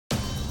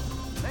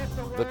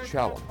The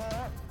challenge,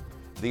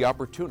 the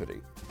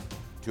opportunity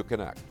to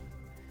connect.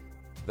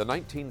 The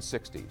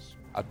 1960s,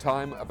 a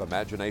time of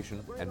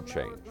imagination and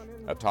change,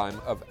 a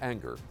time of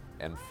anger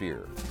and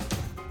fear.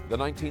 The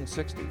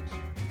 1960s,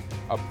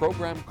 a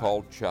program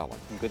called Challenge.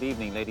 Good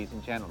evening, ladies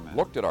and gentlemen.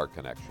 Looked at our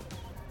connections,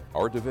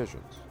 our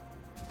divisions,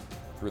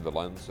 through the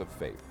lens of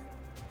faith.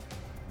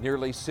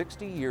 Nearly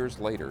 60 years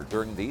later,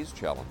 during these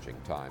challenging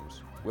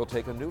times, we'll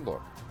take a new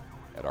look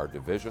at our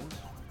divisions,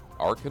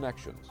 our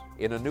connections,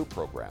 in a new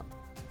program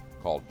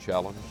called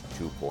Challenge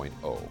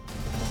 2.0.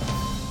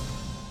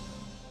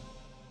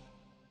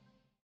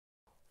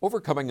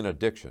 Overcoming an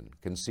addiction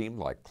can seem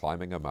like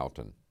climbing a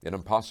mountain, an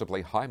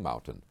impossibly high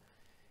mountain,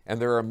 and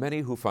there are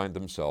many who find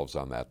themselves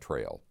on that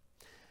trail.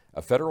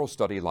 A federal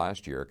study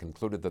last year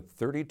concluded that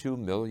 32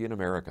 million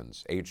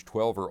Americans aged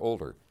 12 or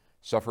older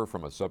suffer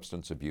from a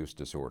substance abuse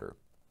disorder.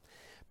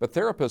 But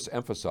therapists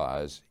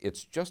emphasize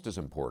it's just as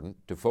important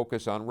to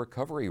focus on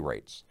recovery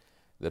rates,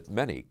 that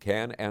many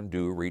can and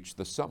do reach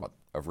the summit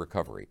of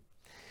recovery.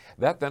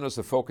 That then is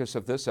the focus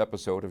of this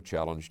episode of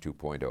Challenge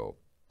 2.0.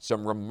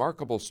 Some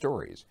remarkable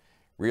stories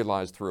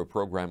realized through a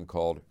program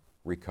called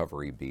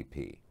Recovery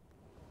BP.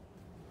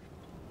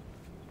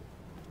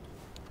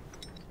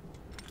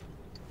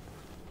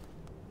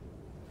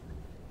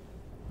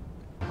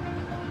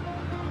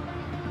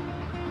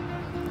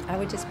 I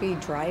would just be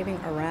driving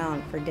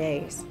around for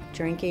days,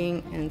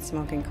 drinking and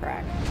smoking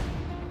crack.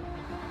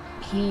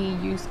 He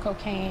used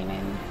cocaine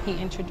and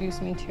he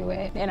introduced me to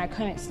it, and I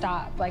couldn't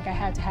stop. Like, I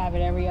had to have it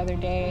every other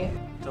day.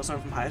 Tell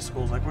someone from high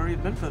school, like, where have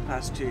you been for the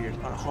past 2 years?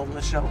 On a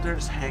homeless shelter,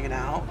 just hanging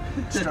out,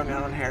 strung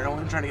out on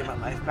heroin, trying to get my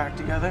life back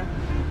together.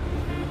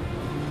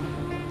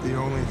 The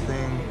only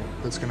thing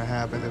that's gonna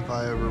happen if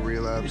I ever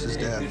relapse is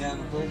death.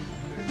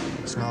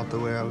 It's not the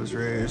way I was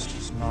raised,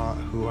 it's not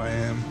who I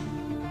am.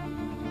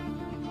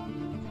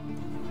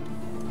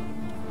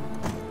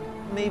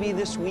 Maybe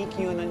this week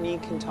you and me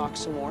can talk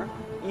some more.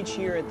 Each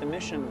year at the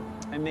mission,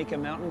 I make a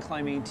mountain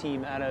climbing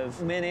team out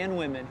of men and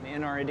women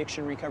in our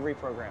addiction recovery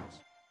programs.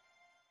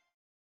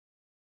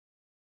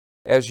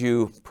 As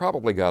you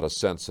probably got a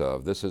sense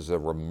of, this is a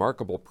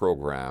remarkable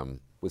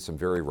program with some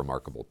very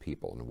remarkable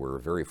people, and we're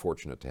very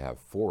fortunate to have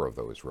 4 of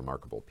those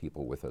remarkable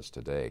people with us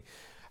today.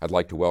 I'd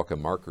like to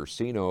welcome Mark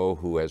Ursino,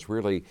 who has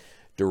really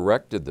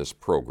directed this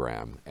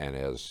program and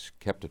has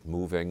kept it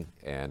moving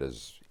and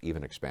is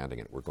even expanding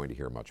it. We're going to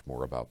hear much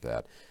more about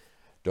that.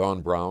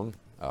 Dawn Brown,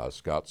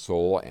 Scott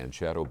Sowle, and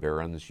Shadow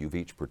Behrends, you've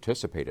each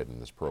participated in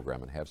this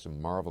program and have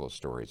some marvelous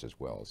stories as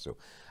well. So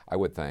I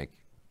would thank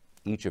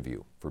each of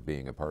you for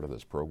being a part of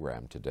this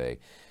program today.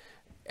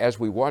 As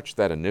we watched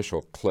that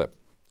initial clip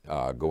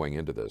going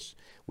into this,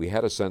 we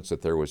had a sense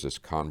that there was this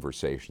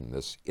conversation,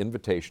 this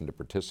invitation to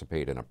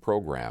participate in a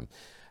program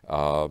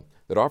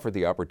that offered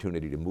the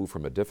opportunity to move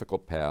from a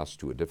difficult past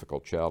to a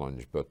difficult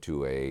challenge, but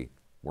to a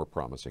more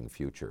promising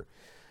future.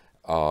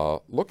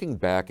 Looking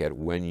back at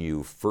when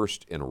you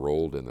first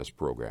enrolled in this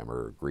program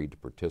or agreed to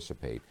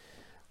participate,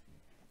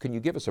 can you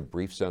give us a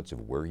brief sense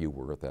of where you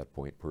were at that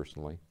point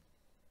personally?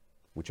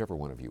 Whichever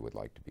one of you would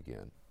like to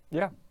begin.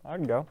 Yeah, I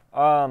can go.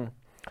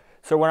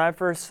 So when I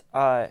first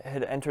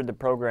had entered the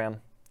program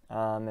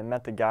and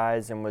met the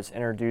guys and was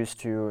introduced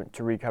to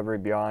Recovery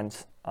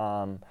Beyond,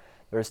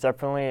 there was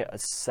definitely a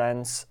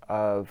sense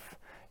of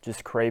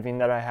just craving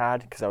that I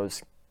had, because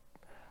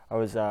I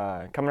was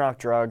coming off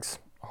drugs,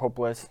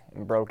 hopeless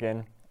and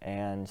broken,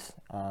 and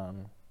a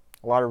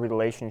lot of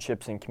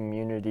relationships and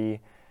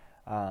community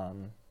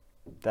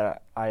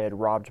that I had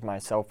robbed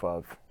myself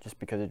of just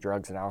because of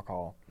drugs and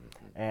alcohol.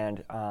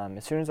 And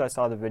as soon as I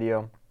saw the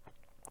video,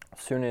 as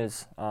soon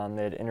as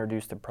they had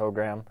introduced the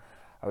program,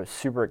 I was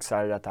super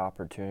excited at the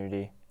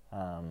opportunity.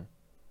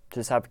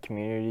 Just have a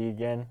community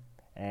again,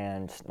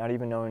 and not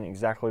even knowing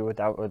exactly what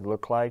that would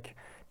look like,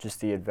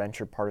 just the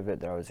adventure part of it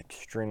that I was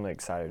extremely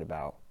excited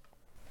about.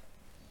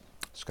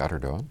 Scott or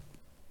Dawn?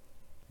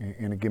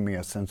 And it gave me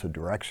a sense of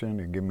direction,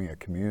 it gave me a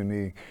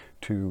community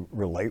to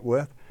relate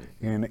with,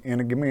 and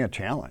it gave me a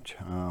challenge.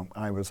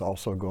 I was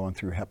also going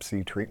through Hep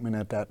C treatment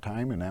at that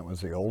time, and that was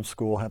the old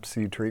school Hep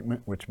C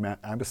treatment, which meant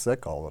I was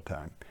sick all the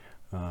time.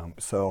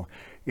 So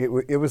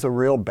it was a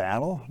real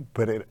battle,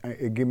 but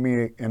it gave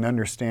me an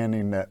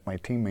understanding that my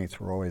teammates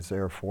were always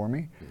there for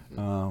me,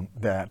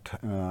 that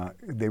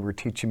they were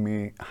teaching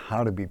me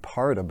how to be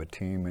part of a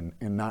team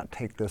and not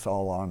take this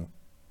all on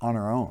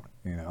our own,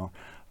 you know.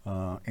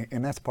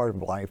 And that's part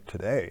of life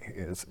today,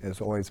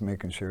 is always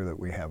making sure that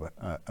we have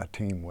a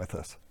team with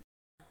us.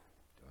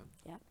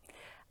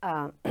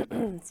 Yeah.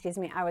 Excuse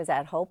me, I was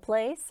at Hope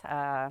Place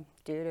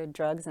due to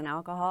drugs and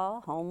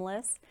alcohol,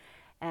 homeless,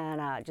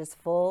 and just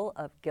full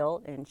of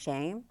guilt and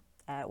shame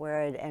at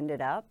where it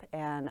ended up.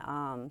 And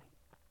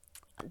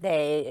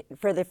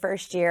for the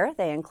first year,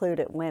 they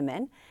included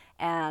women,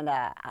 and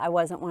I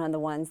wasn't one of the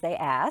ones they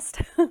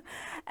asked.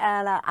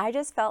 And I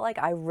just felt like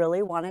I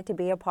really wanted to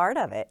be a part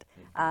of it.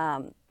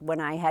 When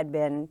I had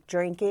been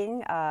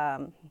drinking,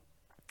 I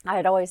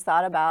had always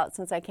thought about,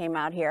 since I came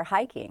out here,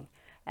 hiking.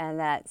 and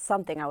that's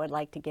something I would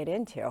like to get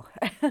into.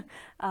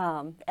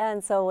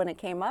 And so when it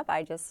came up,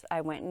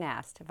 I went and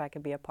asked if I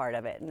could be a part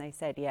of it, and they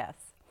said yes.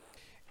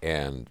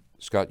 And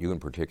Scott, you in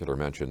particular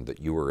mentioned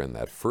that you were in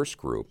that first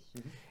group,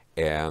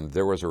 and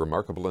there was a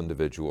remarkable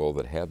individual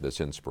that had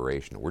this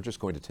inspiration. We're just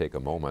going to take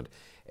a moment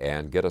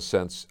and get a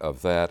sense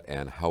of that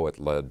and how it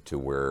led to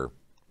where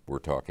we're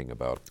talking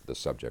about the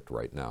subject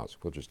right now. So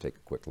we'll just take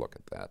a quick look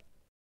at that.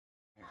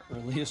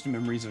 Earliest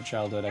memories of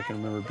childhood, I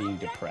can remember being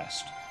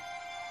depressed.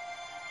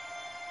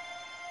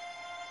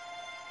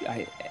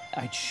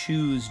 I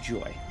choose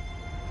joy.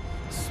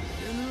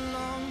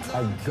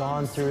 I've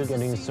gone through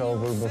getting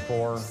sober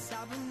before,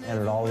 and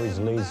it always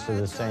leads to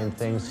the same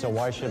thing, so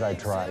why should I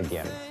try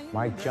again?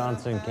 Mike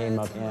Johnson came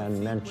up and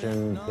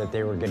mentioned that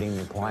they were getting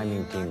the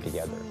climbing team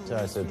together. So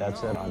I said,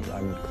 that's it,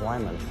 I'm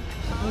climbing.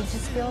 You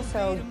just feel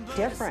so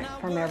different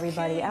from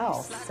everybody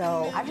else.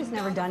 So I've just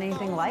never done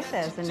anything like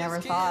this and never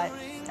thought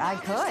I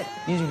could.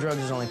 Using drugs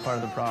is only part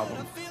of the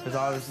problem. There's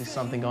obviously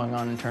something going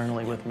on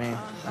internally with me.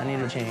 I need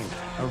a change,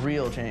 a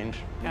real change.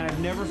 And I've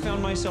never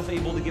found myself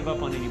able to give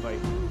up on anybody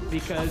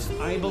because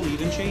I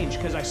believe in change,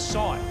 because I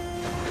saw it.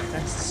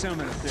 That's the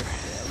summit up there.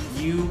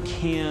 You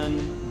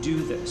can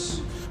do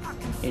this.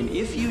 And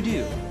if you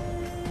do,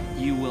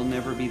 you will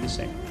never be the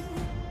same.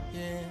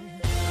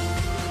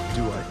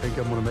 Do I think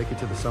I'm going to make it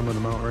to the summit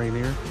of Mount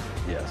Rainier?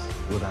 Yes,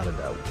 without a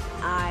doubt.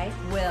 I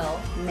will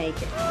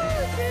make it.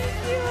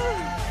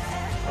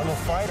 I'm a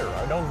fighter.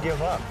 I don't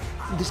give up.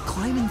 This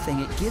climbing thing,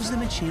 it gives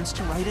them a chance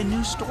to write a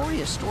new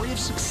story, a story of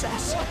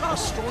success, a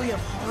story of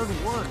hard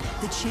work,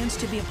 the chance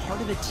to be a part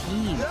of a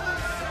team.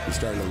 You're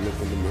starting to look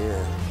in the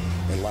mirror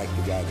and like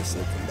the guy that's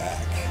looking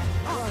back.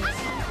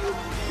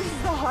 This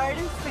is the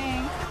hardest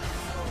thing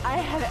I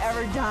have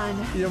ever done.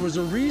 There was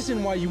a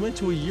reason why you went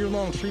to a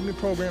year-long treatment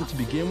program to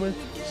begin with.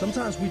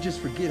 Sometimes we just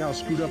forget how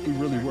screwed up we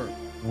really were.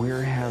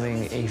 We're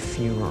having a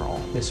funeral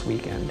this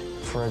weekend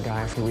for a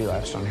guy who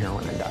relapsed on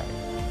heroin and died.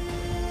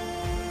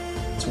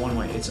 It's one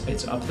way.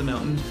 It's up the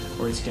mountain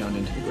or it's down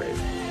into the grave.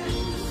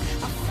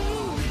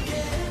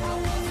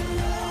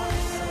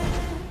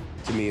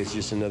 To me, it's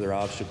just another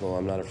obstacle.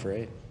 I'm not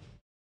afraid.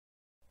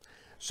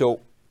 So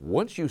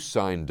once you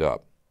signed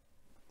up,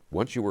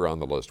 once you were on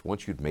the list,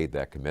 once you'd made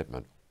that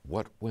commitment,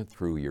 what went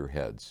through your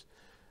heads?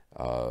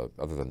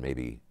 Other than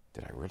maybe,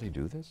 did I really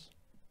do this?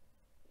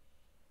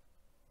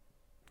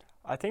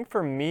 I think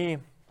for me,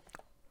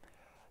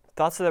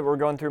 thoughts that were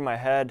going through my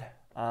head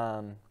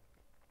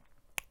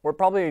were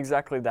probably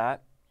exactly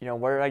that. You know,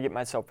 what did I get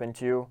myself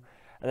into?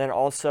 And then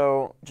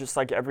also, just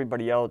like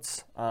everybody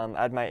else, I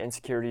had my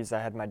insecurities, I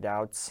had my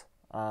doubts.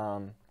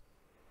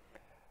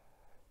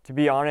 To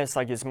be honest,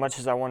 like as much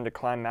as I wanted to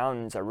climb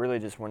mountains, I really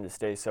just wanted to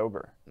stay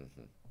sober.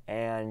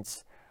 And,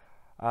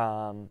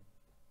 but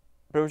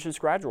it was just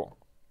gradual.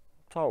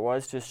 That's all it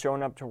was, just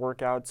showing up to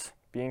workouts,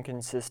 being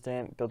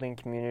consistent, building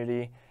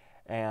community,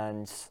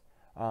 and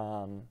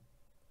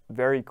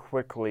very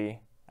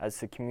quickly, as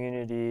the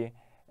community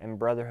and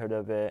brotherhood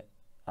of it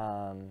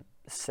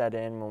set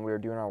in when we were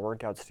doing our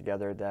workouts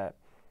together, that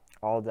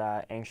all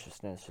that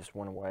anxiousness just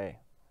went away.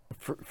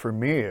 For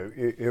me,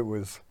 it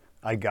was,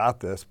 I got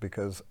this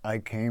because I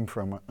came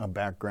from a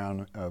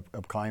background of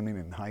climbing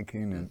and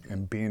hiking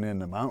and being in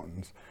the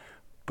mountains,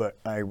 but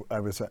I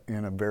was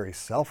in a very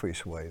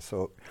selfish way.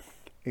 So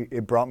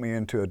it brought me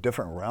into a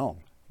different realm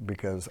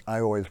because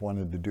I always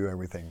wanted to do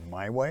everything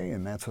my way,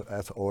 and that's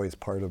always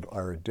part of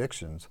our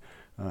addictions,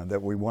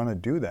 that we want to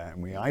do that,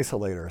 and we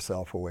isolate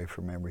ourselves away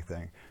from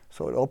everything.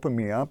 So it opened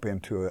me up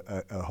into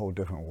a whole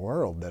different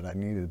world that I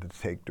needed to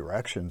take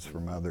directions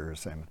from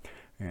others.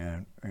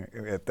 And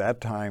at that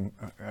time,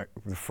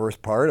 the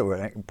first part of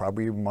it,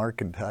 probably Mark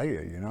can tell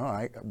you, you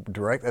know,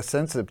 a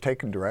sense of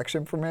taking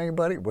direction from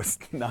anybody was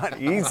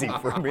not easy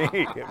for me.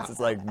 It was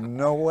like,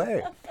 no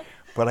way.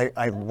 But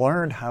I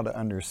learned how to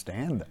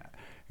understand that.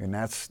 And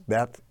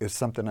that is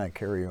something I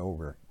carry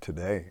over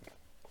today.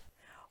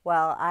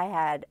 Well, I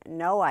had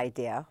no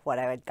idea what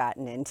I had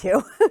gotten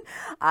into.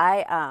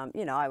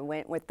 I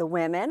went with the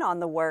women on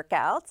the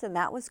workouts, and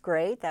that was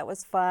great. That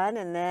was fun.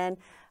 And then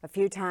a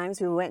few times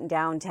we went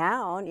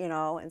downtown, you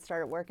know, and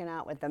started working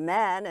out with the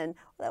men, and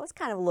that was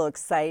kind of a little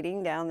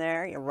exciting down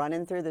there, you know,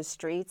 running through the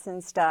streets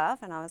and stuff.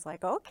 And I was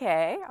like,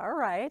 okay, all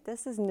right,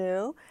 this is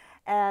new.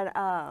 And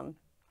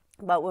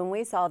but when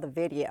we saw the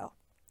video,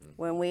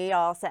 when we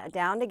all sat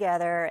down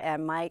together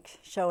and Mike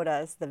showed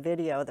us the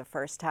video the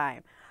first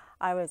time,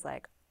 I was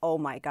like, oh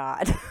my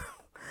God,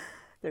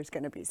 there's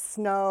going to be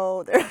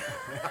snow.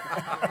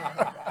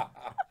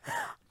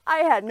 I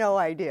had no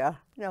idea,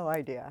 no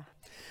idea.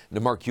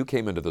 Now, Mark, you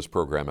came into this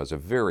program as a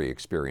very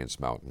experienced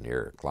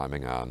mountaineer,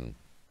 climbing on,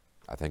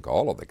 I think,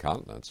 all of the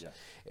continents, yes.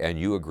 And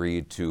you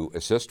agreed to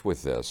assist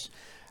with this.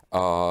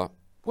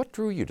 What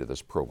drew you to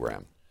this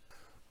program?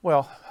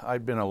 Well,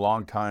 I'd been a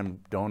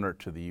long-time donor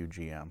to the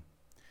UGM,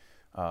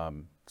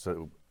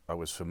 so I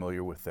was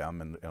familiar with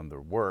them and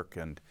their work,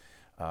 and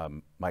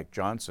Mike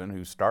Johnson,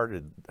 who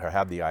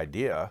had the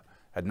idea,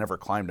 had never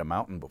climbed a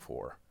mountain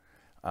before.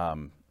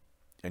 And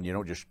you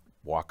don't just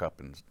walk up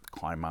and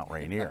climb Mount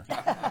Rainier.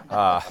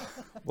 A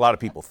lot of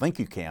people think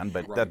you can,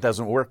 but that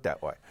doesn't work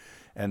that way.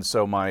 And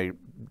so my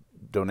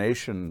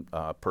donation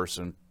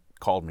person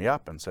called me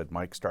up and said,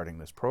 Mike's starting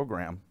this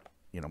program,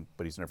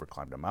 but he's never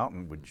climbed a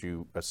mountain. Would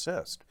you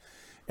assist?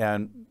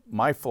 And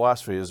my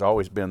philosophy has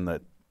always been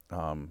that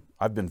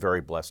I've been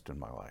very blessed in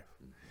my life.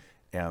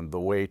 And the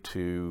way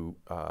to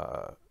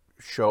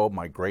show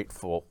my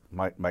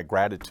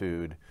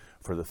gratitude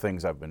for the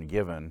things I've been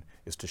given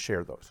is to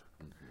share those.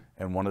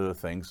 And one of the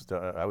things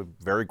that I'm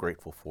very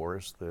grateful for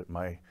is that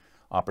my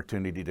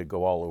opportunity to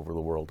go all over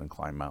the world and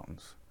climb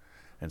mountains.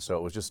 And so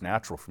it was just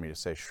natural for me to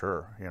say,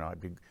 sure,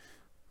 I'd be,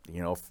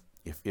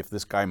 if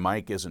this guy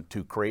Mike isn't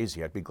too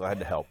crazy, I'd be glad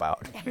to help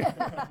out.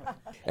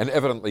 And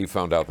evidently you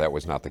found out that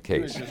was not the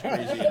case.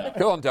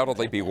 He'll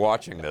undoubtedly be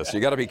watching this.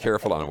 You got to be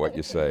careful on what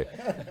you say.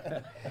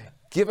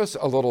 Give us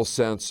a little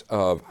sense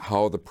of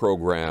how the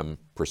program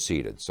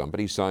proceeded.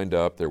 Somebody signed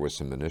up, there was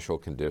some initial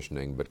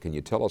conditioning, but can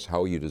you tell us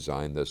how you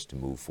designed this to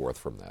move forth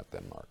from that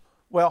then, Mark?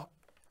 Well,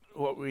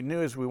 what we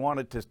knew is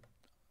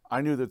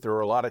I knew that there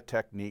were a lot of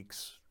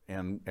techniques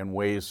and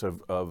ways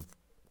of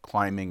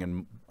climbing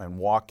and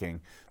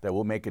walking that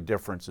will make a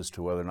difference as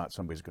to whether or not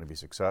somebody's going to be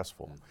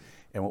successful.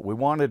 And what we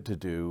wanted to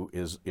do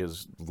is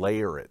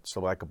layer it.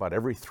 So like about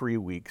every 3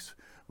 weeks,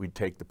 we'd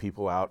take the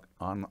people out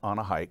on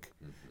a hike,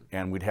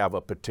 and we'd have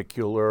a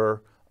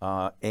particular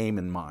aim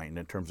in mind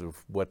in terms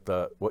of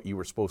what you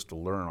were supposed to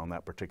learn on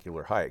that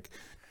particular hike.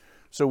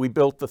 So we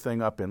built the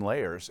thing up in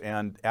layers,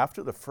 and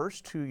after the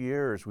first 2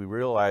 years, we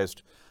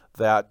realized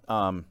that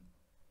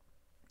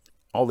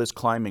all this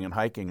climbing and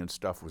hiking and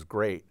stuff was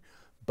great,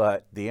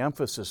 but the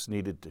emphasis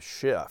needed to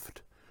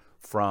shift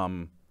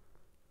from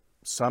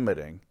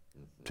summiting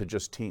to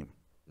just team.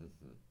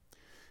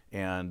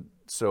 And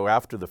so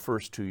after the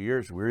first 2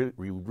 years,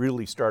 we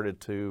really started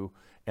to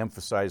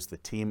emphasize the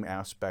team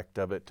aspect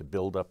of it, to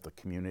build up the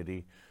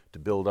community, to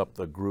build up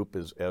the group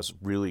as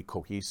really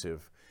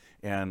cohesive.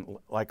 And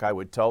like I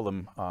would tell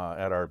them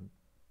at our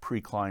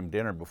pre-climb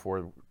dinner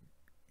before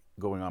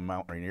going on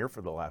Mount Rainier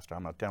for the last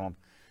time, I'd tell them,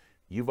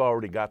 you've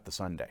already got the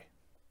sundae.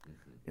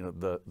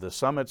 The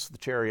summit's the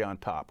cherry on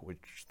top,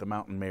 which the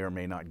mountain may or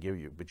may not give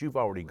you, but you've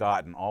already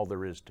gotten all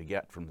there is to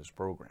get from this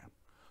program,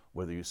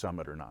 whether you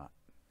summit or not.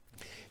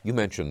 You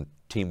mentioned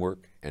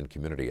teamwork and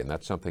community, and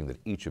that's something that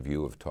each of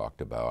you have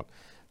talked about.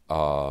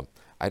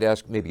 I'd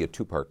ask maybe a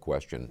two-part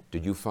question.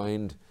 Did you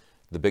find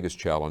the biggest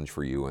challenge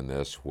for you in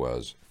this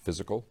was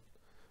physical?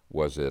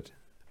 Was it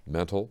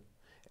mental?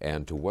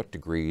 And to what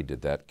degree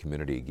did that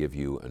community give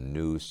you a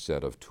new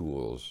set of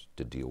tools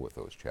to deal with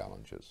those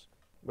challenges?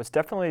 It was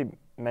definitely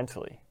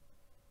mentally.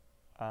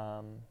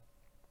 I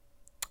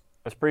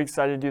was pretty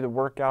excited to do the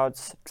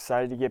workouts,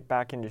 excited to get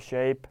back into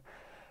shape.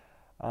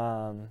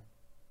 I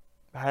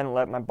hadn't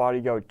let my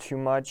body go too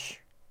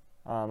much.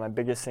 My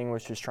biggest thing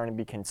was just trying to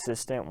be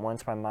consistent.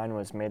 Once my mind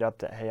was made up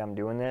that, hey, I'm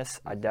doing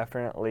this, I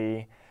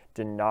definitely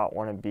did not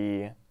want to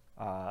be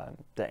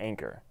the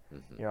anchor.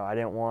 I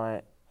didn't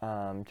want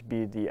to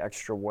be the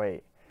extra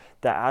weight.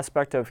 The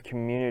aspect of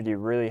community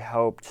really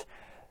helped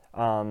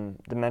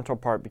the mental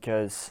part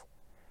because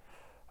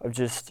of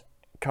just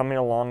coming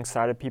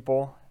alongside of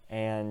people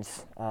and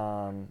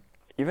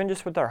even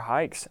just with our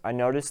hikes, I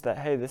noticed that,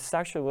 hey, this is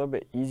actually a little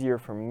bit easier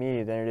for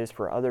me than it is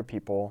for other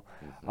people.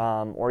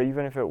 Or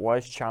even if it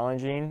was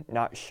challenging,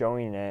 not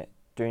showing it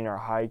during our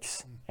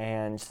hikes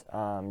and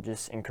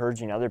just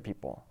encouraging other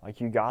people.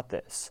 Like, you got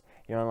this.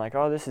 Like,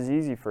 oh, this is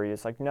easy for you.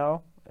 It's like,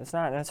 no, it's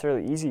not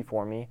necessarily easy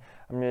for me.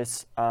 I'm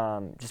just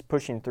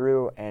pushing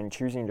through and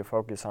choosing to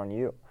focus on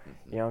you.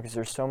 Because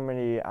there's so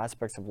many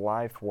aspects of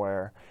life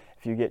where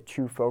if you get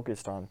too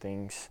focused on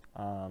things,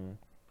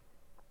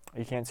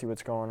 you can't see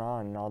what's going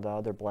on and all the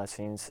other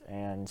blessings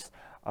and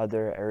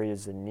other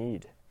areas in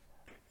need.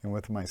 And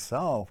with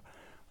myself,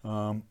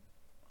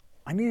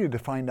 I needed to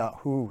find out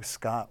who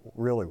Scott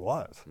really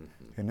was.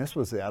 And this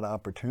was that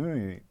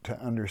opportunity to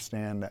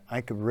understand that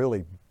I could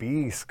really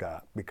be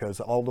Scott, because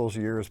all those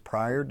years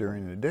prior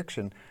during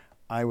addiction,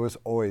 I was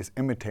always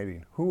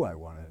imitating who I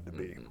wanted to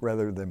be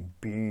rather than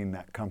being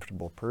that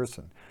comfortable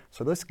person.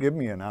 So this gave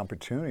me an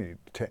opportunity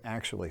to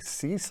actually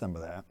see some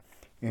of that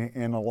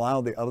and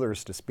allow the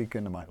others to speak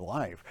into my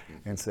life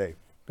and say,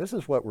 this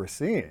is what we're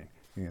seeing,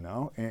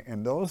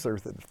 and those are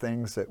the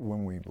things that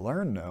when we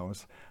learn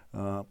those,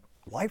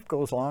 life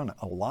goes on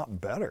a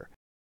lot better.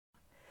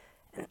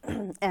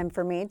 And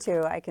for me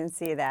too, I can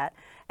see that.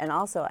 And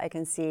also I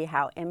can see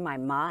how in my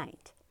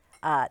mind,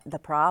 the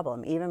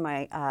problem, even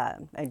my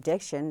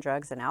addiction,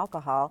 drugs and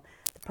alcohol,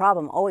 the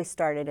problem always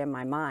started in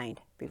my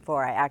mind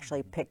before I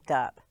actually picked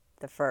up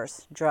the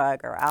first drug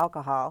or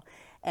alcohol.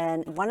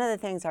 And one of the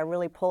things I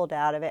really pulled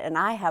out of it, and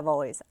I have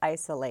always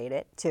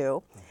isolated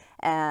too,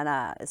 and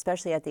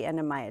especially at the end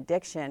of my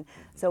addiction,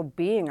 so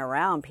being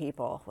around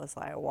people was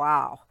like,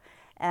 wow.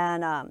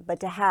 And but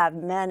to have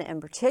men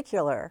in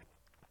particular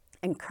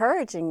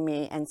encouraging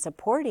me and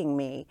supporting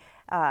me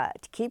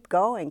to keep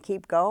going,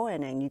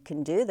 and you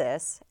can do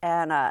this,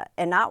 and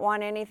not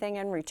want anything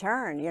in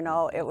return.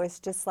 It was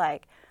just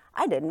like,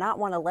 I did not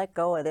want to let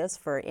go of this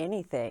for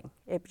anything.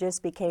 It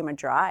just became a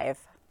drive.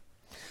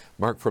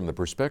 Mark, from the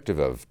perspective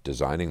of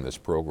designing this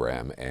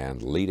program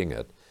and leading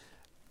it,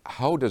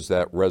 how does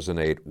that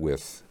resonate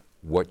with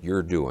what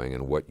you're doing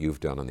and what you've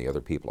done and the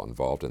other people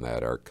involved in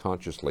that are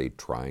consciously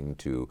trying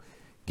to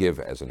give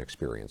as an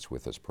experience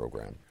with this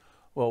program?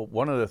 Well,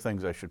 one of the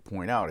things I should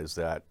point out is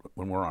that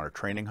when we're on our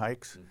training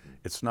hikes,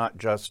 it's not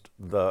just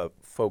the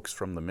folks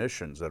from the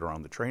missions that are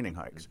on the training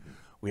hikes.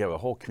 We have a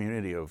whole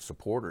community of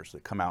supporters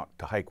that come out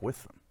to hike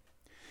with them.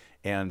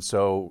 And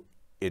so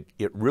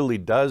it really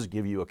does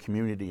give you a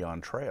community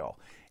on trail,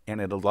 and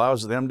it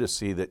allows them to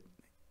see that,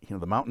 you know,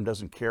 the mountain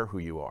doesn't care who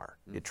you are.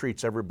 It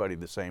treats everybody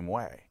the same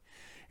way.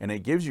 And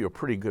it gives you a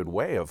pretty good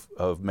way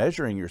of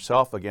measuring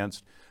yourself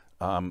against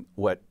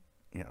what,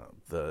 you know,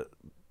 the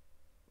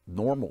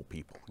normal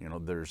people. You know,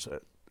 there's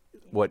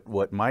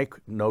what Mike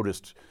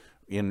noticed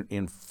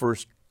in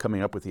first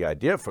coming up with the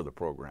idea for the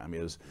program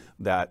is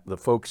that the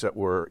folks that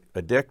were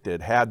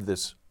addicted had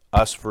this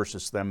us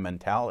versus them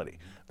mentality.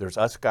 There's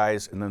us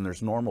guys and then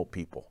there's normal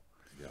people.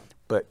 Yeah.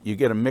 But you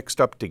get them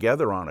mixed up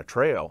together on a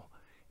trail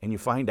and you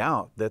find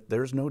out that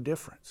there's no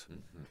difference.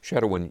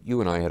 Shadow, when you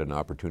and I had an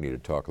opportunity to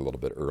talk a little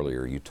bit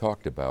earlier, you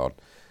talked about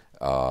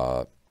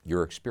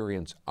your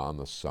experience on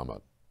the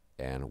summit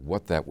and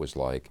what that was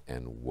like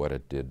and what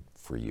it did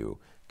for you.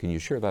 Can you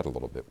share that a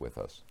little bit with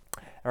us?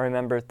 I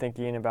remember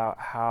thinking about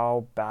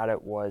how bad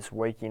it was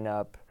waking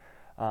up,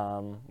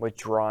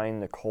 withdrawing,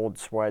 the cold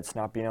sweats,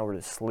 not being able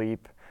to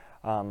sleep,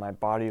 my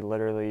body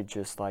literally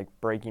just like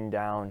breaking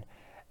down.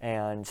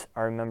 And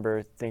I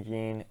remember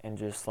thinking and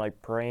just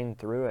like praying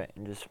through it,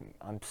 and just,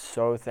 I'm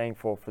so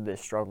thankful for this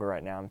struggle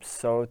right now. I'm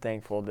so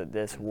thankful that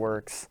this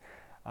works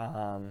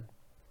in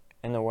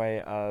the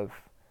way of,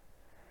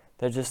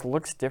 that just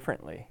looks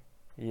differently,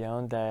 you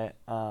know, that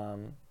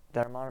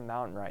I'm on a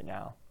mountain right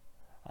now.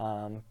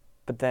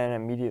 But then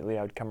immediately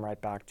I would come right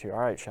back to, all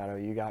right, Shadow,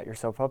 you got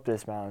yourself up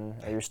this mountain,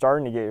 or you're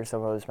starting to get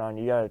yourself up this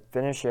mountain. You got to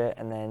finish it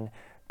and then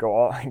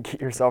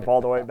get yourself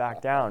all the way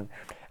back down.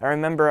 And I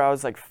remember I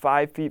was like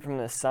 5 feet from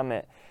the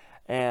summit,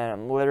 and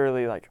I'm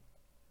literally like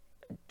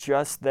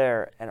just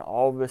there, and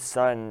all of a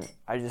sudden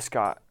I just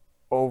got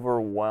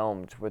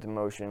overwhelmed with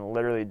emotion,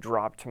 literally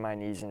dropped to my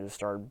knees and just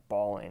started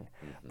bawling.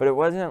 But it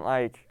wasn't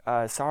like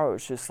sorrow, it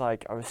was just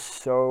like I was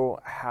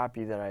so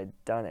happy that I'd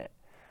done it.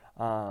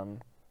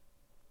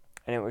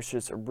 And it was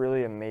just a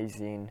really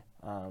amazing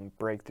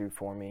breakthrough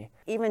for me.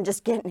 Even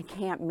just getting to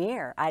Camp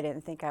Muir, I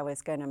didn't think I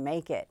was going to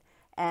make it.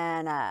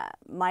 And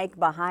Mike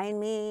behind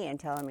me and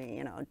telling me,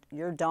 you know,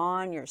 you're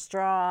Dawn, you're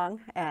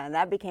strong, and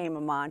that became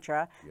a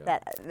mantra. Yeah.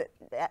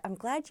 That I'm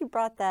glad you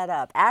brought that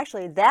up.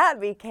 Actually, that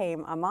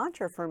became a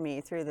mantra for me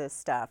through this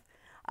stuff.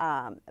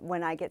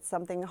 When I get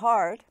something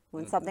hard,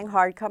 when something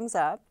hard comes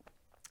up,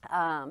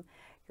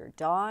 you're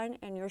Dawn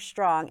and you're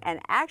strong. And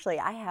actually,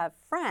 I have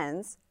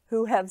friends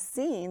who have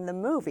seen the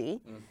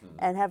movie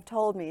and have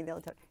told me,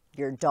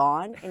 you're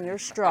Dawn and you're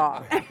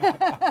strong.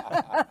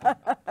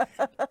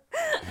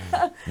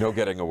 No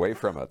getting away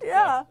from it.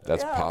 Yeah.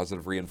 That's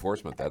positive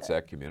reinforcement. That's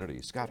that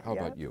community. Scott, how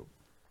about you?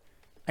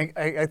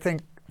 I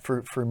think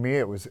for me,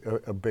 it was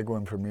a big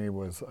one for me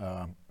was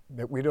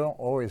that we don't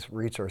always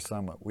reach our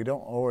summit. We don't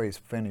always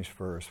finish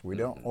first. We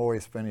don't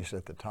always finish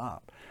at the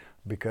top,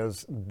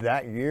 because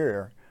that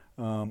year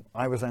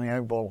I was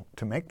unable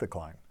to make the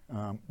climb.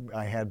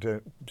 I had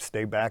to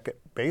stay back at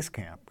base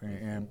camp,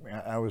 and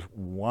I was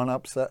one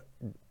upset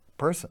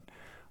person.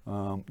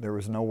 There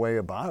was no way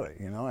about it.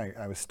 You know,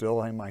 I was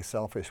still in my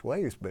selfish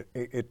ways, but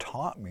it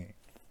taught me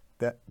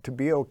that to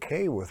be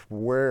okay with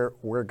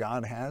where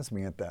God has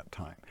me at that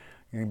time,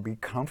 and be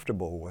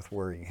comfortable with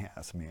where He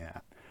has me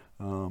at.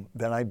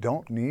 That I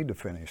don't need to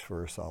finish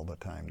first all the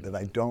time. That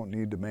I don't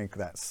need to make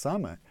that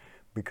summit,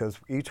 because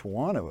each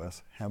one of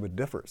us have a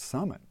different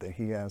summit that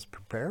He has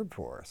prepared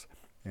for us.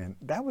 And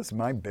that was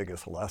my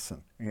biggest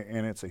lesson,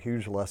 and it's a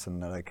huge lesson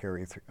that I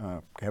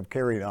have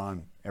carried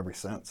on ever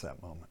since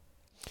that moment.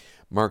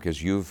 Mark,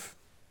 as you've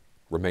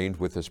remained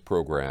with this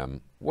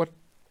program, what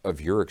of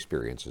your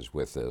experiences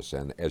with this,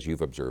 and as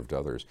you've observed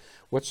others,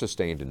 what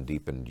sustained and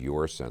deepened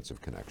your sense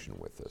of connection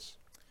with this?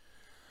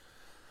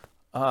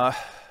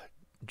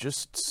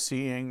 Just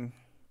seeing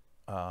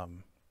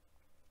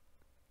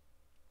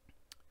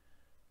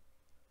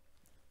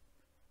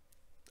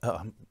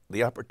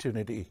the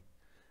opportunity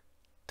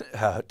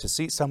to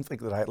see something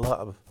that I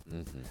love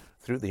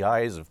through the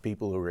eyes of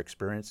people who are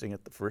experiencing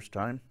it the first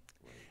time,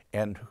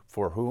 and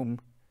for whom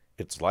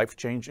it's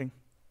life-changing.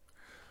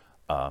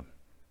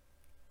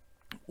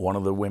 One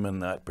of the women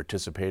that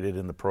participated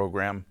in the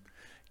program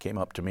came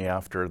up to me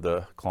after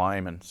the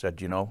climb and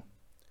said, you know,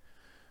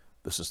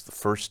 this is the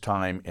first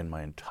time in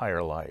my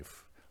entire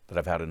life that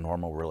I've had a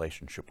normal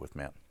relationship with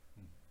men.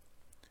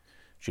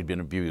 She'd been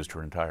abused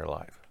her entire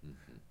life.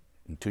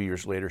 And 2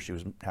 years later, she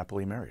was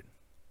happily married.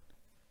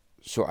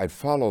 So I'd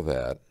follow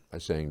that by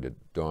saying to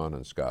Dawn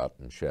and Scott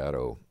and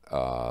Shadow,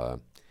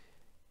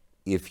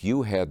 if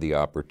you had the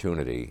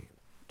opportunity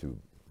to,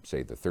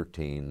 say, the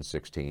 13,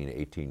 16,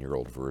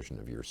 18-year-old version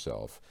of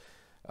yourself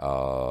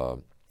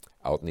out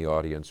in the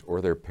audience,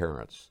 or their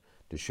parents,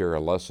 to share a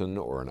lesson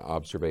or an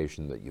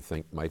observation that you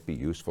think might be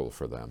useful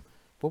for them,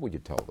 what would you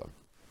tell them?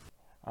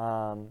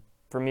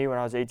 For me, when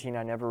I was 18,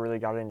 I never really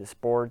got into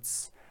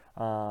sports.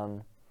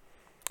 I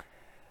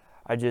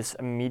just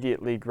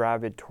immediately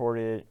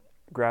gravitated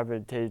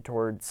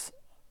towards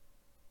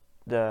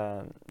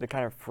the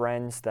kind of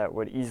friends that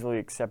would easily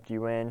accept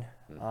you in.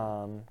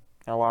 And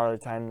a lot of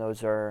the time,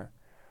 those are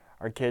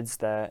kids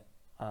that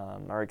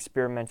are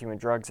experimenting with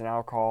drugs and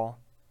alcohol,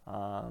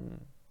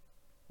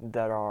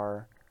 that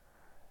are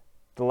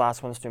the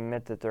last ones to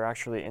admit that they're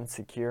actually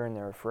insecure and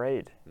they're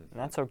afraid, and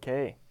that's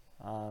okay.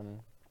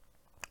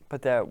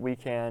 But that we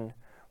can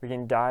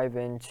dive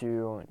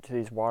into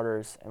these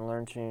waters and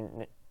learn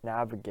to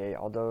navigate,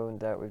 although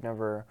that we've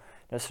never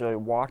necessarily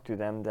walked through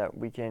them, that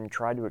we can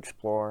try to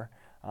explore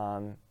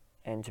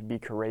and to be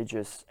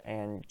courageous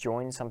and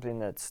join something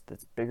that's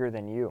bigger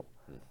than you.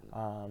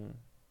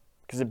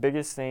 Because the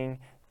biggest thing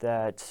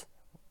that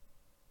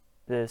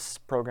this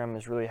program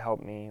has really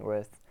helped me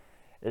with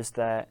is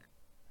that,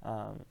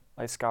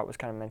 like Scott was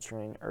kind of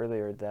mentioning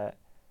earlier, that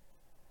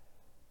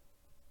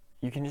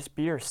you can just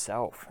be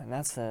yourself, and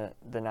that's the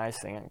nice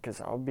thing.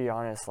 Because I'll be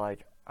honest,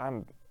 like,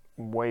 I'm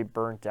way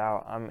burnt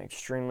out. I'm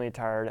extremely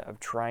tired of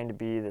trying to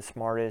be the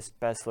smartest,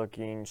 best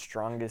looking,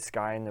 strongest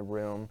guy in the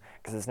room,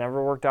 because it's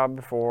never worked out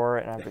before,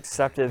 and I've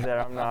accepted that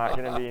I'm not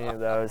going to be any of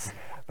those.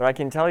 But I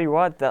can tell you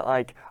what, that,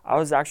 like, I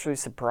was actually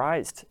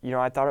surprised. You know,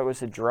 I thought it was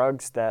the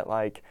drugs that,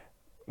 like,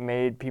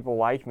 made people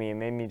like me and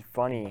made me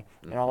funny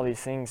and all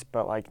these things,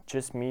 but, like,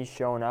 just me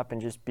showing up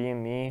and just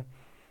being me,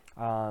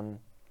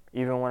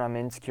 even when I'm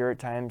insecure at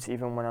times,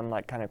 even when I'm,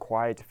 like, kind of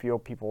quiet, to feel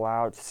people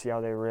out, to see how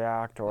they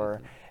react,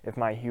 or if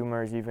my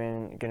humor is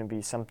even going to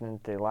be something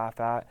that they laugh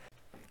at.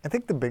 I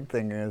think the big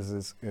thing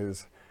is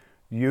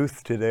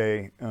youth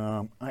today.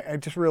 I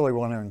just really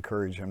want to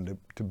encourage them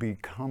to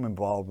become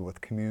involved with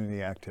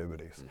community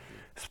activities,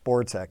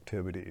 sports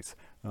activities,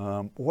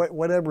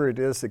 whatever it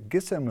is that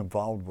gets them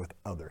involved with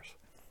others,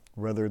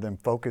 rather than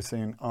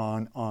focusing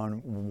on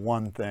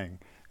one thing.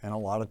 And a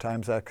lot of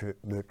times that's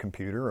the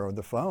computer or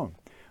the phone.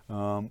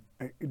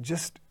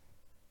 Just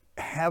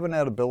having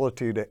that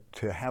ability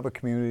to have a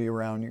community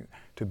around you,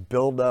 to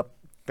build up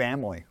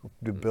family,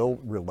 to build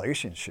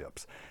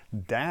relationships,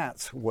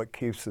 that's what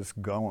keeps us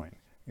going.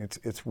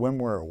 It's when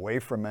we're away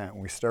from that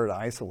and we start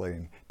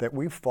isolating that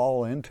we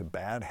fall into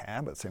bad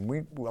habits,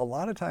 and a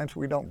lot of times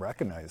we don't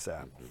recognize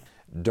that.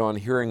 Dawn,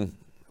 hearing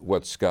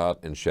what Scott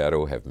and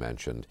Shadow have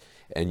mentioned,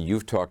 and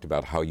you've talked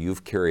about how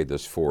you've carried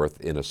this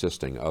forth in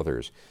assisting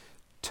others,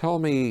 tell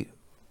me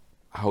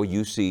how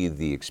you see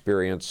the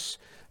experience,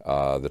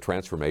 the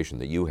transformation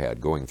that you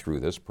had going through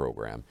this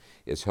program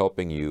is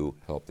helping you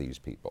help these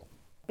people.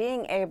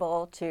 Being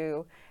able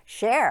to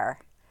share,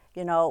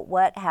 you know,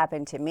 what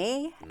happened to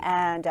me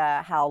and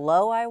how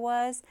low I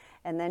was,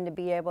 and then to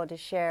be able to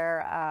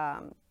share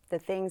the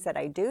things that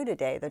I do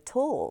today, the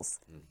tools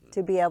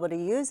to be able to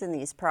use in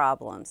these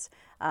problems,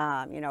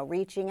 you know,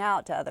 reaching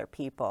out to other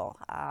people,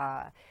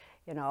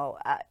 you know,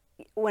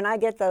 when I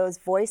get those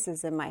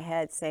voices in my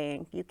head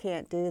saying, you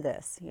can't do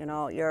this, you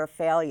know, you're a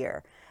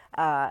failure,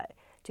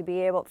 to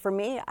be able, for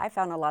me, I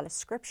found a lot of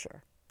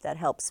scripture that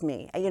helps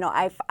me. You know,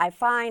 I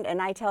find,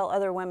 and I tell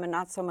other women,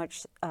 not so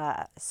much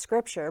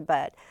scripture,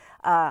 but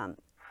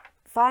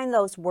find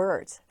those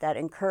words that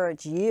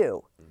encourage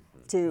you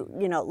to,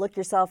 you know, look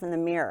yourself in the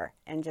mirror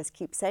and just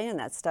keep saying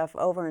that stuff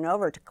over and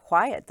over to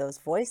quiet those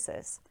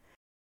voices.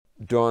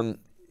 Dawn,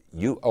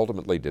 you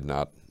ultimately did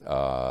not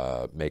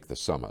make the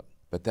summit,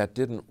 but that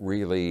didn't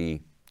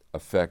really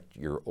affect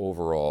your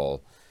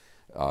overall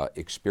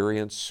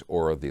experience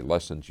or the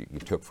lessons you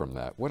took from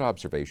that. What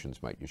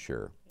observations might you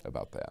share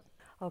about that?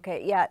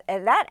 Okay, yeah,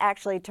 and that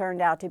actually turned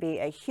out to be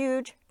a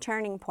huge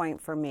turning point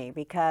for me,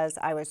 because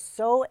I was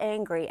so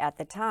angry at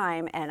the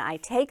time, and I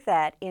take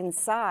that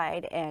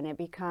inside and it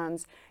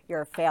becomes,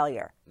 you're a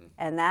failure.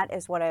 And that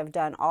is what I've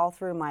done all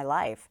through my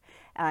life,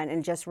 and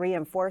it just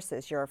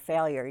reinforces, you're a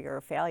failure, you're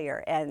a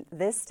failure. And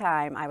this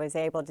time I was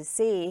able to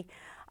see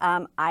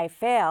I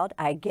failed,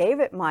 I gave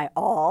it my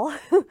all,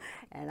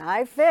 and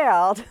I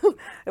failed,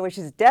 which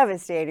is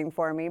devastating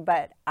for me,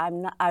 but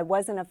I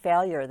wasn't a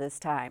failure this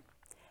time.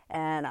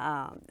 And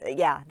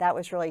yeah, that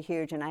was really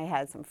huge. And I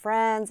had some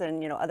friends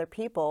and, you know, other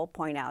people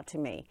point out to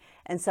me.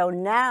 And so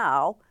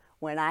now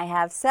when I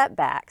have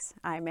setbacks,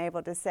 I'm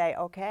able to say,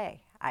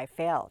 okay, I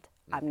failed.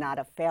 I'm not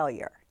a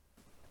failure.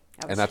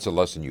 And that's a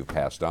lesson you've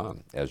passed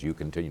on as you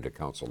continue to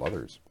counsel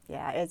others.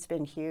 Yeah, it's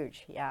been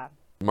huge, yeah.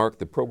 Mark,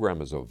 the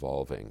program is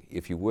evolving.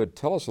 If you would,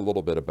 tell us a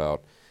little bit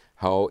about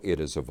how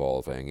it is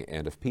evolving,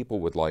 and if people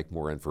would like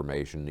more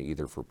information,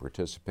 either for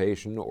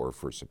participation or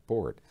for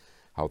support,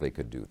 how they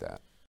could do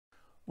that.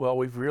 Well,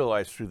 we've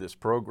realized through this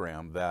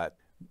program that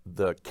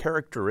the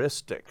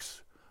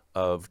characteristics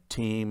of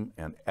team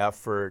and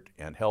effort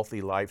and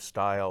healthy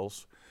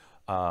lifestyles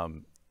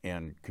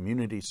and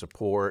community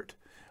support,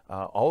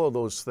 all of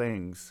those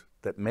things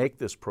that make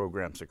this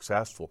program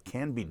successful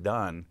can be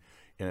done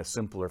in a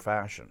simpler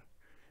fashion,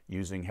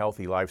 using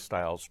healthy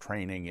lifestyles,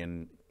 training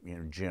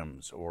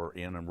gyms or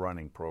in a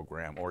running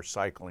program or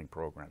cycling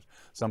programs,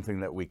 something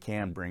that we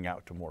can bring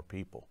out to more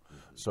people.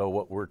 So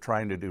what we're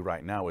trying to do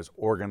right now is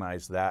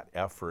organize that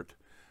effort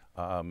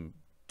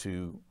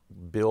to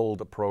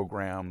build a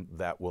program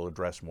that will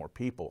address more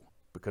people.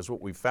 Because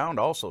what we found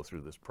also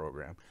through this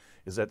program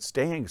is that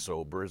staying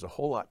sober is a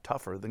whole lot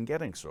tougher than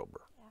getting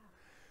sober. Yeah.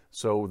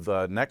 So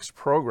the next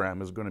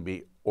program is going to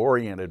be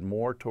oriented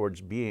more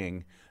towards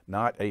being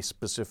not a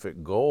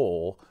specific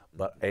goal,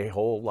 but a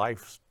whole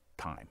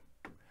lifetime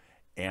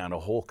and a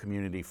whole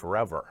community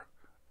forever.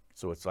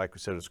 So it's like we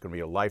said, it's going to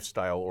be a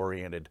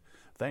lifestyle-oriented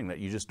thing that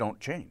you just don't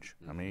change.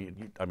 I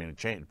mean, it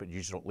changed, but you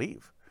just don't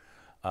leave.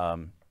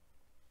 And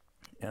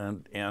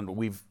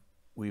we've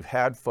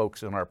had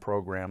folks in our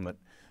program that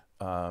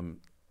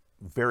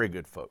very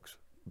good folks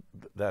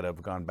that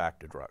have gone back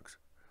to drugs,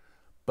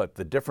 but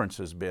the difference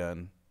has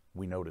been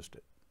we noticed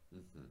it,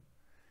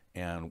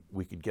 and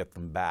we could get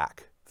them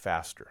back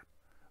faster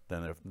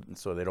than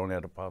so they don't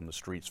end up on the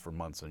streets for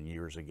months and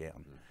years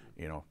again.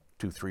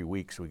 2-3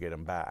 weeks we get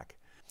them back.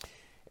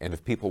 And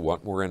if people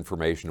want more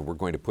information, we're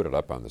going to put it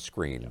up on the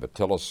screen, but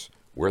tell us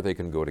where they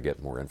can go to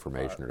get more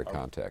information or to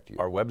contact you.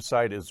 Our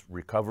website is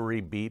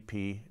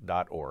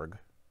recoverybp.org,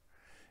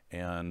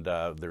 and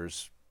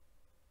there's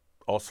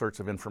all sorts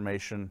of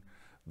information.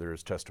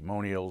 There's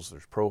testimonials,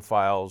 there's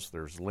profiles,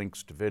 there's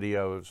links to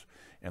videos,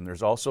 and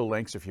there's also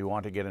links if you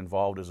want to get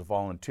involved as a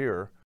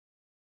volunteer.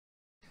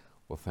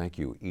 Well, thank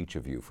you, each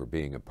of you, for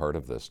being a part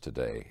of this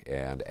today.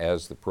 And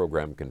as the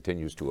program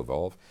continues to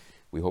evolve,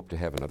 we hope to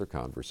have another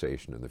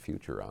conversation in the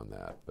future on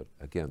that. But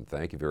again,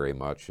 thank you very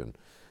much, and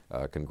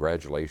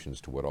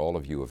congratulations to what all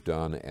of you have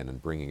done and in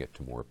bringing it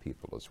to more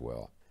people as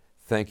well.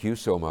 Thank you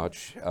so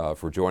much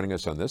for joining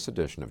us on this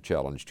edition of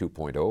Challenge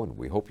 2.0, and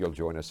we hope you'll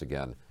join us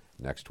again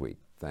next week.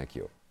 Thank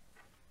you.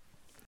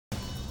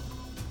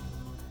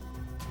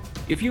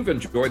 If you've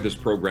enjoyed this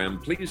program,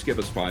 please give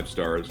us 5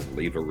 stars and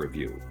leave a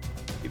review.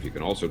 If you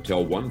can also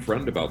tell one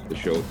friend about the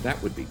show,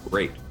 that would be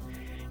great.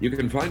 You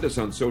can find us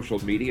on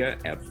social media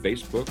at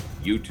Facebook,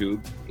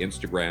 YouTube,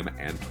 Instagram,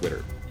 and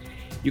Twitter.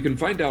 You can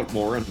find out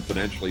more and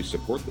financially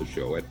support the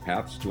show at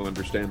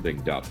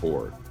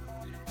pathstounderstanding.org.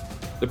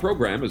 The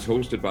program is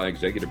hosted by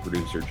executive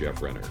producer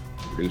Jeff Renner,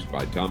 produced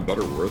by Tom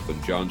Butterworth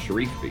and John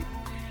Sharifby.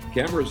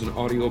 Cameras and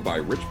audio by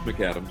Rich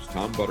McAdams,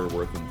 Tom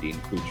Butterworth, and Dean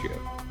Cuccia.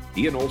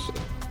 Ian Olson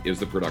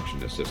is the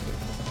production assistant.